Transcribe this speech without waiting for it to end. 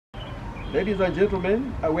Ladies and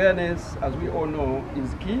gentlemen, awareness, as we all know,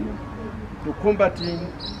 is key to combating,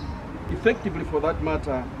 effectively for that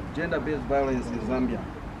matter, gender-based violence in Zambia.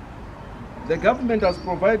 The government has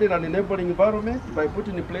provided an enabling environment by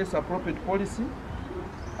putting in place appropriate policy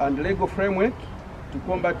and legal framework to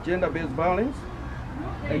combat gender-based violence,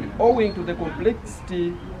 and owing to the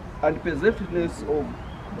complexity and pervasiveness of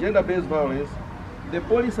gender-based violence, the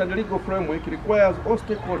policy and legal framework requires all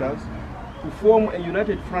stakeholders to form a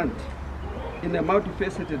united front in a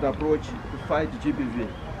multifaceted approach to fight GBV.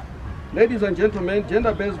 Ladies and gentlemen,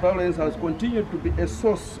 gender-based violence has continued to be a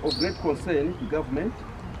source of great concern to government,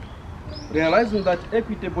 realizing that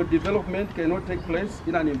equitable development cannot take place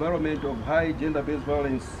in an environment of high gender-based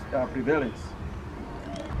violence prevalence.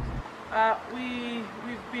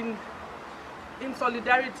 We've been in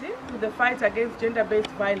solidarity with the fight against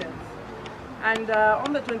gender-based violence. And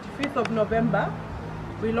on the 25th of November,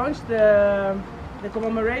 we launched the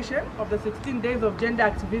commemoration of the 16 days of gender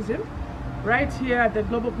activism right here at the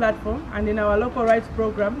global platform and in our local rights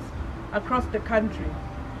programs across the country.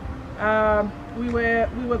 We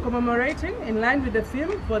were commemorating in line with the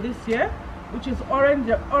theme for this year, which is Orange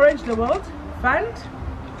the World, Fund,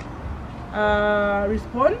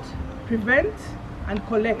 Respond, Prevent, and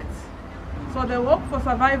Collect. So the work for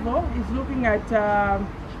survival is looking at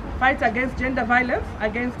fight against gender violence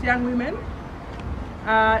against young women,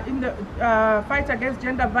 in the fight against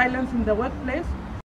gender violence in the workplace,